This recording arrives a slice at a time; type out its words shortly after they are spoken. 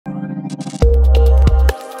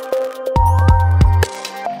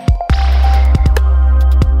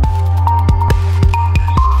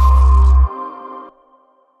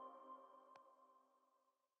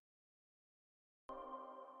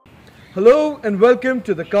Hello and welcome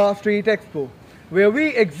to the Car Street Expo, where we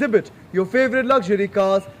exhibit your favorite luxury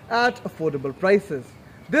cars at affordable prices.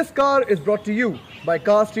 This car is brought to you by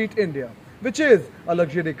Car Street India, which is a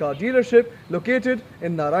luxury car dealership located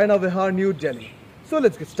in Naraina Vihar, New Delhi. So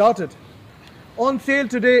let's get started. On sale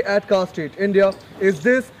today at Car Street India is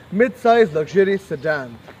this mid-size luxury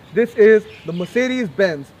sedan. This is the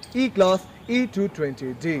Mercedes-Benz E-Class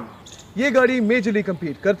E220d. ये गाड़ी majorly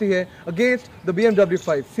compete करती है against the BMW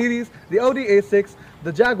 5 Series, the Audi A6,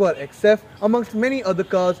 the Jaguar XF, amongst many other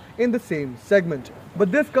cars in the same segment.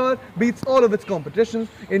 But this car beats all of its competitions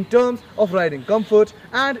in terms of riding comfort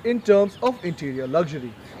and in terms of interior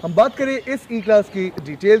luxury. हम बात करें इस E-Class की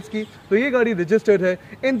details की तो ये गाड़ी registered है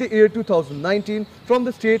in the year 2019 from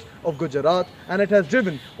the state of Gujarat and it has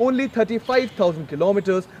driven only 35,000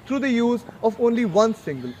 kilometers through the use of only one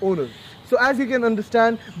single owner. So as you can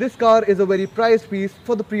understand, this car is a very prized piece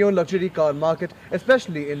for the pre-owned luxury car market,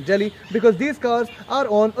 especially in Delhi, because these cars are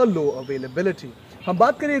on a low availability. हम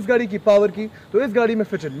बात करें इस गाड़ी की power की तो इस गाड़ी में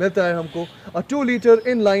फिटेड मिलता है हमको a 2-liter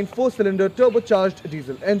inline 4-cylinder turbocharged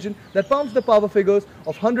diesel engine that pumps the power figures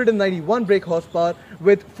of 191 brake horsepower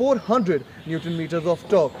with 400 Newton meters of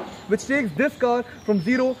torque, which takes this car from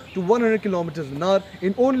 0 to 100 kilometers an hour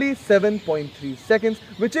in only 7.3 seconds,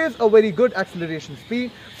 which is a very good acceleration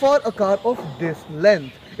speed for a car of this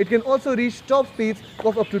length. It can also reach top speeds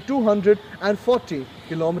of up to 240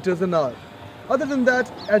 kilometers an hour. Other than that,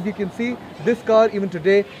 as you can see, this car even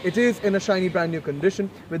today, it is in a shiny brand new condition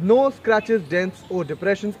with no scratches, dents or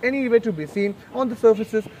depressions anywhere to be seen on the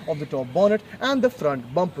surfaces of the top bonnet and the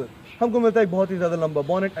front bumper. हमको मिलता है एक बहुत ही ज़्यादा लंबा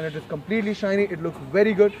bonnet and it is completely shiny. It looks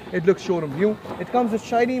very good. It looks showroom new. It comes with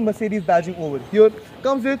shiny Mercedes badging over here.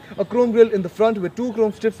 Comes with a chrome grille in the front with 2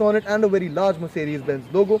 chrome strips on it and a very large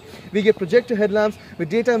Mercedes-Benz logo. We get projector headlamps with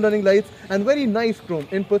daytime running lights and very nice chrome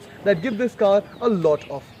inputs that give this car a lot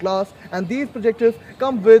of class. And these projectors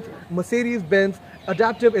come with Mercedes-Benz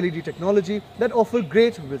adaptive LED technology that offer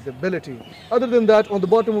great visibility. Other than that, on the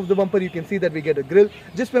bottom of the bumper you can see that we get a grille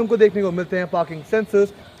जिस पे हमको देखने को मिलते हैं parking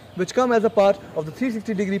sensors which come as a part of the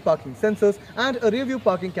 360-degree parking sensors and a rear view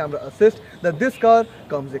parking camera assist that this car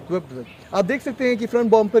comes equipped with. आप देख सकते हैं कि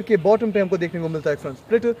front bumper के bottom पे हमको देखने को मिलता है front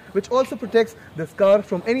splitter which also protects this car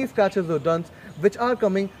from any scratches or dents which are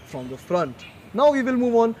coming from the front. Now we will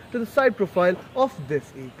move on to the side profile of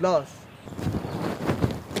this E-Class.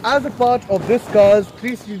 As a part of this car's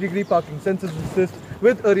 360-degree parking sensors assist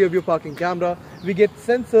with a rear view parking camera, we get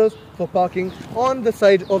sensors for parking on the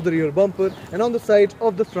side of the rear bumper and on the side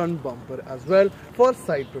of the front bumper as well for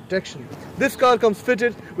side protection. This car comes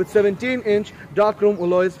fitted with 17-inch dark chrome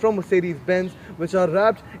alloys from Mercedes-Benz which are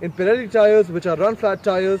wrapped in Pirelli tires which are run flat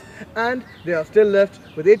tires and they are still left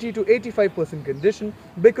with 80 to 85% condition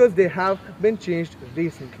because they have been changed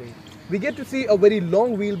recently. We get to see a very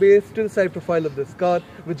long wheelbase to the side profile of this car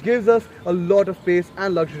which gives us a lot of space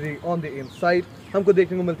and luxury on the inside. हमको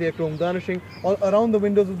देखने को मिलती है chrome garnishing all around the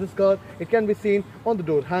windows of this car. It can be seen on the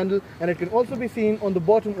door handle and it can also be seen on the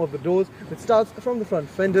bottom of the doors which starts from the front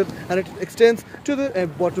fender and it extends to the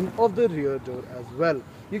bottom of the rear door as well.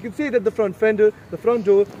 You can see that the front fender, the front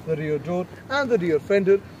door, the rear door and the rear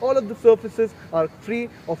fender, all of the surfaces are free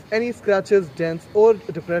of any scratches, dents or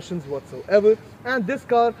depressions whatsoever, and this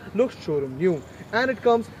car looks showroom new and it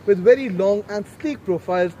comes with very long and sleek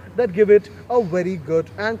profiles that give it a very good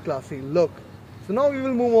and classy look. So now we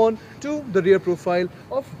will move on to the rear profile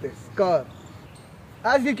of this car.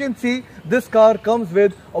 As you can see, this car comes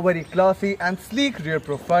with a very classy and sleek rear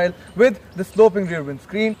profile with the sloping rear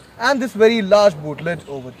windscreen and this very large boot lid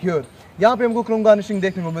over here. यहाँ पे हमको chrome garnishing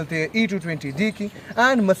देखने को मिलती है E220d की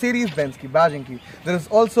and Mercedes-Benz की badging की. There is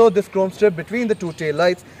also this chrome strip between the two tail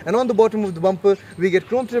lights and on the bottom of the bumper we get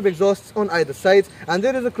chrome strip exhausts on either sides and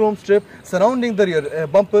there is a chrome strip surrounding the rear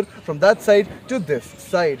bumper from that side to this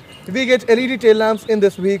side. We get LED tail lamps in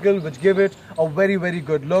this vehicle which give it a very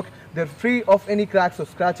good look. They're free of any cracks or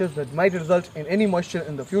scratches that might result in any moisture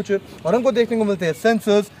in the future. और हमको देखने को मिलते हैं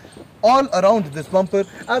sensors all around this bumper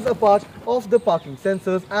as a part of the parking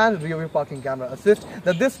sensors and rear view parking camera assist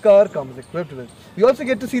that this car comes equipped with. We also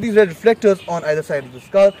get to see these red reflectors on either side of this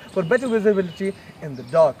car for better visibility in the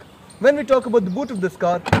dark. When we talk about the boot of this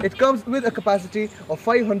car, it comes with a capacity of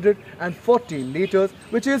 540 liters,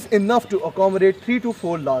 which is enough to accommodate 3 to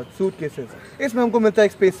 4 large suitcases. इसमें हमको मिलता है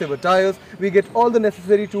space saver tires. We get all the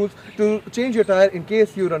necessary tools to change your tire in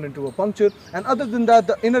case you run into a puncture. And other than that,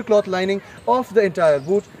 the inner cloth lining of the entire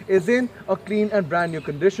boot is in a clean and brand new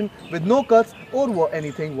condition with no cuts or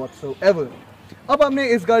anything whatsoever. अब हमने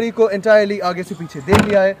इस गाड़ी को entirely आगे से पीछे देख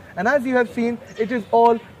लिया है and as you have seen it is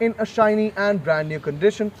all in a shiny and brand new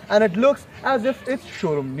condition and it looks as if it's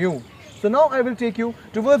showroom new. So now I will take you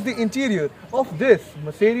towards the interior of this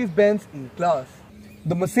Mercedes-Benz E-Class.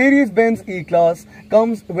 The Mercedes-Benz E-Class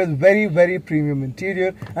comes with very premium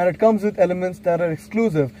interior and it comes with elements that are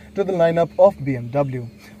exclusive to the lineup of BMW.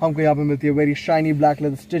 हमको यहाँ पे मिलती है very shiny black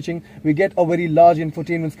leather stitching. We get a very large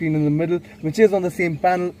infotainment screen in the middle, which is on the same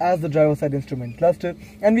panel as the driver side instrument cluster,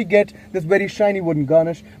 and we get this very shiny wooden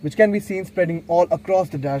garnish, which can be seen spreading all across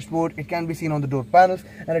the dashboard. It can be seen on the door panels,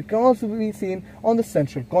 and it can also be seen on the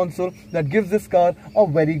central console. That gives this car a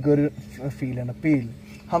very good feel and appeal.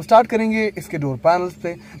 हम start करेंगे इसके door panels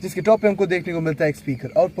पे, जिसके top पे हमको देखने को मिलता है एक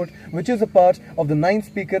speaker output, which is a part of the 9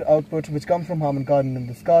 speaker output which come from Harman Kardon in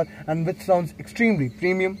this car and which sounds extremely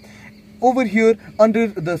premium. Over here, under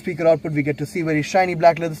the speaker output, we get to see very shiny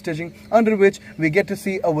black leather stitching, under which we get to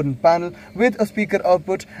see a wooden panel with a speaker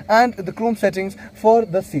output and the chrome settings for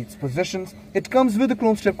the seats positions. It comes with a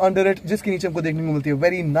chrome strip under it, जिसके नीचे हमको देखने को मिलती है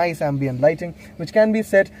very nice ambient lighting, which can be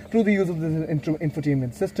set through the use of this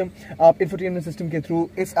infotainment system. आप infotainment system के through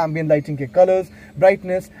इस ambient lighting के colors,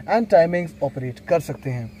 brightness and timings operate कर सकते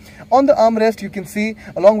हैं. On the armrest, you can see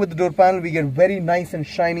along with the door panel, we get very nice and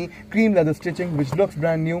shiny cream leather stitching, which looks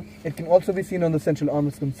brand new. It can also be seen on the central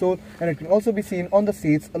armrest console, and it can also be seen on the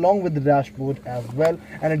seats along with the dashboard as well,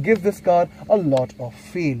 and it gives this car a lot of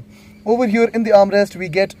feel. Over here in the armrest, we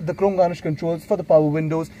get the chrome garnish controls for the power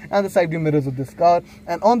windows and the side view mirrors of this car,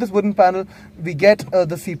 and on this wooden panel we get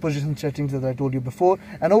the seat position settings as I told you before,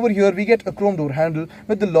 and over here we get a chrome door handle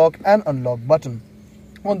with the lock and unlock button.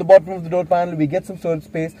 On the bottom of the door panel, we get some storage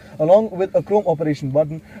space along with a chrome operation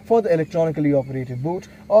button for the electronically operated boot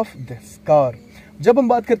of this car. जब हम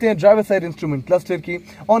बात करते हैं driver side instrument cluster की,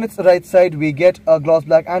 on its right side we get a gloss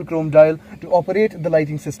black and chrome dial to operate the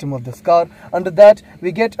lighting system of this car. Under that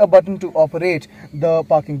we get a button to operate the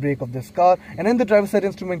parking brake of this car, and in the driver side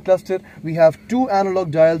instrument cluster we have 2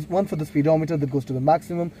 analog dials, one for the speedometer that goes to the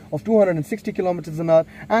maximum of 260 kilometers an hour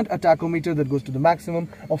and a tachometer that goes to the maximum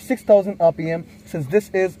of 6000 rpm. Since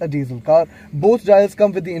this is a diesel car, both dials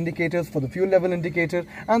come with the indicators for the fuel level indicator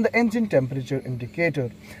and the engine temperature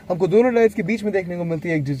indicator. हमको दोनों lights के बीच में देखने को मिलती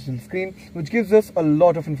है एक digital screen which gives us a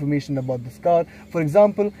lot of information about this car. For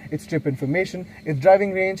example, its trip information, its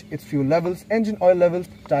driving range, its fuel levels, engine oil levels,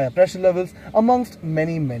 tire pressure levels, amongst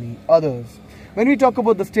many others. When we talk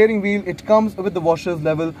about the steering wheel, it comes with the washers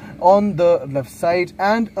level on the left side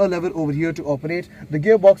and a lever over here to operate the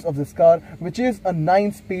gearbox of this car, which is a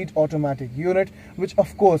 9-speed automatic unit, which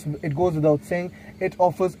of course it goes without saying, it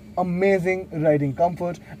offers amazing riding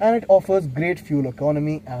comfort and it offers great fuel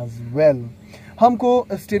economy as well. हमको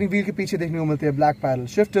steering wheel के पीछे देखने को मिलते हैं black paddle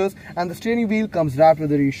shifters, and the steering wheel comes wrapped with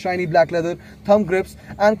very shiny black leather, thumb grips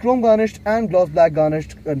and chrome garnished and gloss black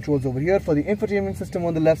garnished controls over here for the infotainment system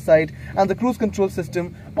on the left side and the cruise control system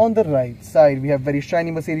on the right side. We have very shiny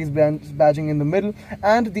Mercedes-Benz badging in the middle,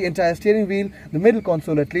 and the entire steering wheel, the middle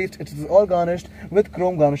console at least, it is all garnished with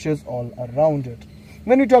chrome garnishes all around it.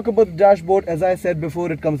 When we talk about the dashboard, as I said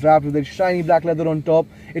before, it comes wrapped with a shiny black leather on top.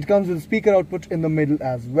 It comes with a speaker output in the middle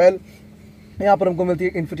as well. यहाँ पर हमको मिलती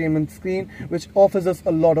है infotainment screen which offers us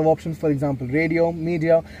a lot of options, for example radio,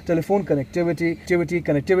 media, telephone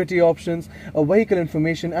connectivity options, vehicle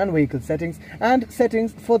information and vehicle settings, and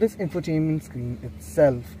settings for this infotainment screen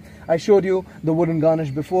itself. I showed you the wooden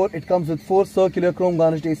garnish before. It comes with 4 circular chrome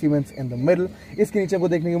garnished AC vents in the middle. इसके नीचे आपको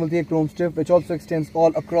देखने को मिलती है chrome strip which also extends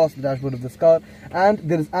all across the dashboard of this car, and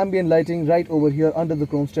there is ambient lighting right over here under the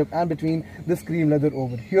chrome strip and between this cream leather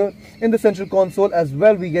over here. In the central console as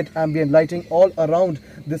well, we get ambient lighting all around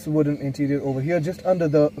this wooden interior over here just under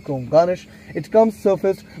the chrome garnish. It comes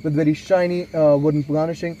surfaced with very shiny wooden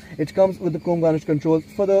garnishing. It comes with the chrome garnish controls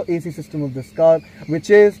for the AC system of this car, which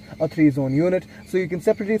is a 3-zone unit, so you can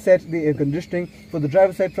separately set the air conditioning for the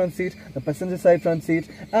driver side front seat, the passenger side front seat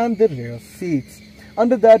and the rear seats.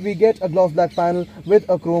 Under that we get a gloss black panel with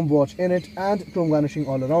a chrome watch in it and chrome garnishing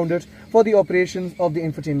all around it for the operations of the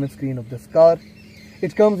infotainment screen of this car.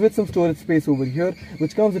 It comes with some storage space over here,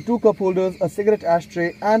 which comes with 2 cup holders, a cigarette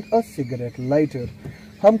ashtray and a cigarette lighter.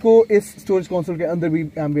 हमको इस storage console के अंदर भी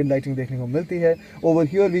ambient lighting देखने को मिलती है. Over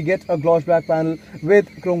here we get a gloss black panel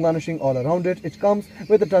with chrome garnishing all around it. It comes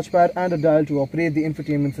with a touchpad and a dial to operate the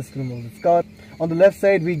infotainment system of this car. On the left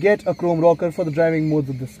side we get a chrome rocker for the driving modes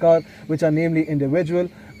of this car, which are namely individual,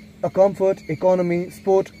 a comfort, economy,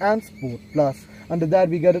 sport and sport plus. Under that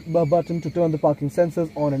we get a button to turn the parking sensors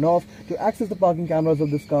on and off, to access the parking cameras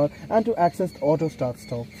of this car and to access the auto start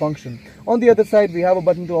stop function. On the other side we have a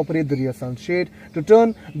button to operate the rear sunshade, to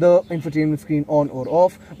turn the infotainment screen on or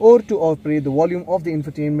off, or to operate the volume of the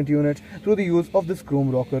infotainment unit through the use of this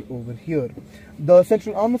chrome rocker over here. The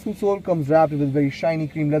central armrest console comes wrapped with very shiny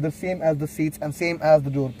cream leather, same as the seats and same as the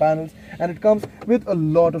door panels, and it comes with a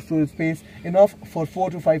lot of storage space, enough for 4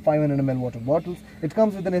 to 5 500 ml water bottles. It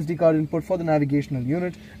comes with an SD card input for the navigational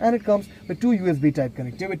unit, and it comes with 2 USB type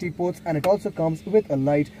connectivity ports, and it also comes with a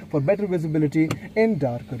light for better visibility in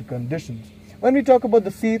darker conditions. When we talk about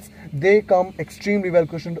the seats, they come extremely well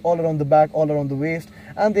cushioned all around the back, all around the waist,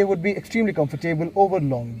 and they would be extremely comfortable over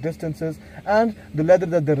long distances. And the leather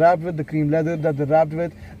that they're wrapped with, the cream leather that they're wrapped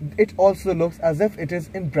with, it also looks as if it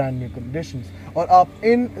is in brand new conditions. और आप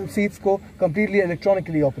इन seats को completely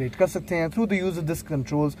electronically operate कर सकते हैं through the use of this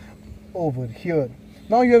controls over here.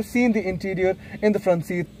 Now you have seen the interior in the front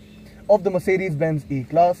seat of the Mercedes-Benz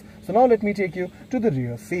E-Class. So now let me take you to the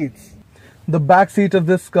rear seats. The back seat of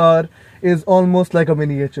this car is almost like a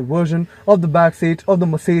miniature version of the back seat of the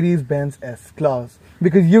Mercedes-Benz S-Class,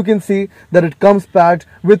 because you can see that it comes packed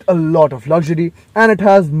with a lot of luxury, and it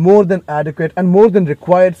has more than adequate and more than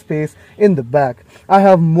required space in the back. I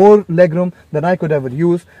have more legroom than I could ever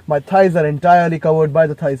use. My thighs are entirely covered by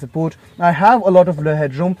the thigh support. I have a lot of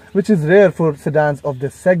headroom, which is rare for sedans of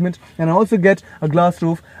this segment, and I also get a glass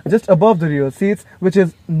roof just above the rear seats, which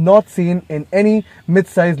is not seen in any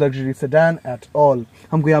mid-size luxury sedan at all.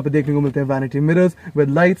 हमको यहाँ पे देखने को मिलते हैं vanity mirrors with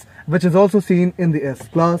lights, which is also seen in the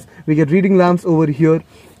S-Class. We get reading lamps over here,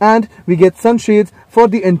 and we get sunshades for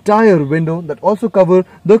the entire window that also cover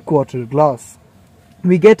the quarter glass.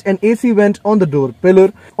 We get an AC vent on the door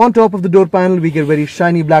pillar. On top of the door panel, we get very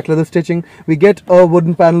shiny black leather stitching. We get a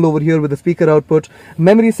wooden panel over here with a speaker output,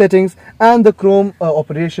 memory settings, and the chrome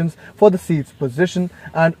operations for the seats position.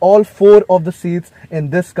 And all 4 of the seats in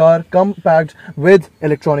this car come packed with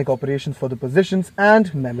electronic operations for the positions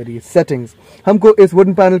and memory settings. हमको इस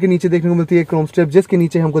wooden panel के नीचे देखने को मिलती है chrome strip, जिसके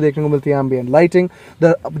नीचे हमको देखने को मिलती है ambient lighting.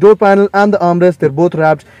 The door panel and the armrest, they're both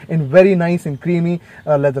wrapped in very nice and creamy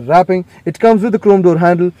leather wrapping. It comes with the chrome door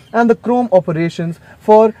handle and the chrome operations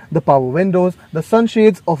for the power windows, the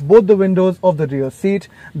sunshades of both the windows of the rear seat,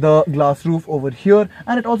 the glass roof over here,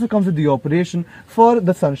 and it also comes with the operation for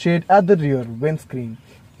the sunshade at the rear windscreen.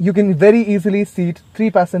 You can very easily seat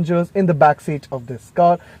 3 passengers in the back seat of this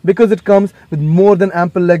car because it comes with more than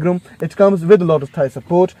ample legroom. It comes with a lot of thigh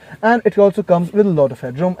support, and it also comes with a lot of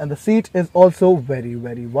headroom, and the seat is also very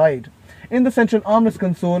wide. In the central armrest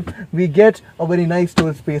console, we get a very nice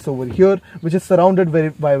storage space over here, which is surrounded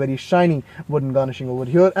by very shiny wooden garnishing over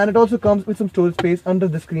here, and it also comes with some storage space under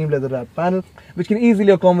this cream leather wrap panel, which can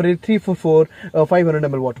easily accommodate 3 for 4 500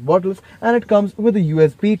 ml water bottles, and it comes with a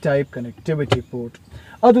USB type connectivity port.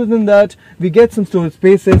 Other than that, we get some storage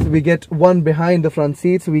spaces. We get one behind the front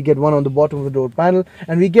seats, we get one on the bottom of the door panel,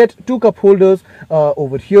 and we get 2 cup holders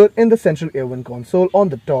over here in the central air vent console on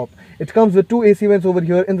the top. It comes with 2 AC vents over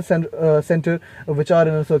here in the center, which are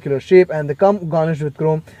in a circular shape, and they come garnished with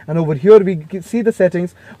chrome. And over here we see the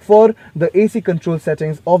settings for the AC control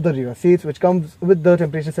settings of the rear seats, which comes with the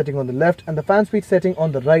temperature setting on the left and the fan speed setting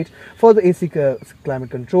on the right for the AC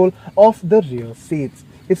climate control of the rear seats.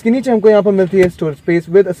 इसके नीचे हमको यहाँ पर मिलती है storage space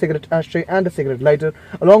with a cigarette ashtray and a cigarette lighter,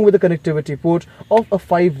 along with a connectivity port of a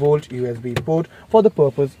 5-volt USB port for the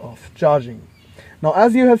purpose of charging. Now,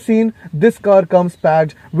 as you have seen, this car comes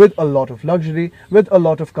packed with a lot of luxury, with a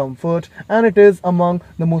lot of comfort, and it is among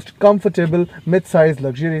the most comfortable mid-size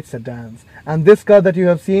luxury sedans. And this car that you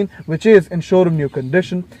have seen, which is in showroom new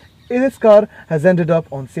condition, this car has ended up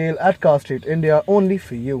on sale at Car Street India only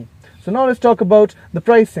for you. So now let's talk about the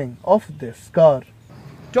pricing of this car.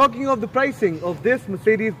 Talking of the pricing of this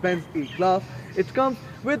Mercedes-Benz E-Class, it comes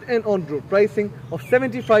with an on-road pricing of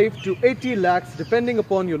 75 to 80 lakhs depending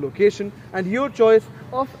upon your location and your choice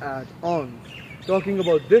of add-ons. Talking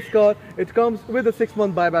about this car, it comes with a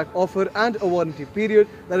 6-month buyback offer and a warranty period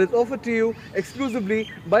that is offered to you exclusively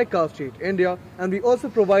by Car Street India, and we also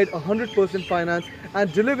provide 100% finance and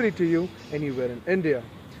delivery to you anywhere in India.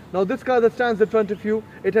 Now, this car that stands in front of you,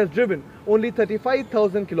 it has driven only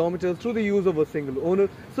 35,000 kilometers through the use of a single owner,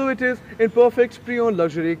 so it is in perfect pre-owned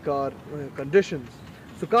luxury car conditions.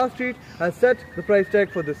 So Car Street has set the price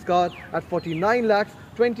tag for this car at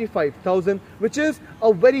 49,25,000, which is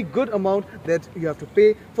a very good amount that you have to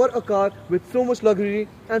pay for a car with so much luxury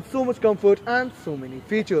and so much comfort and so many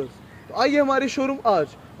features. तो आइए हमारे showroom आज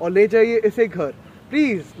और ले जाइए इसे घर.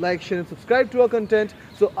 Please like, share and subscribe to our content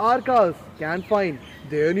so our cars can find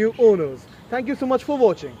their new owners. Thank you so much for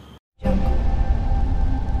watching.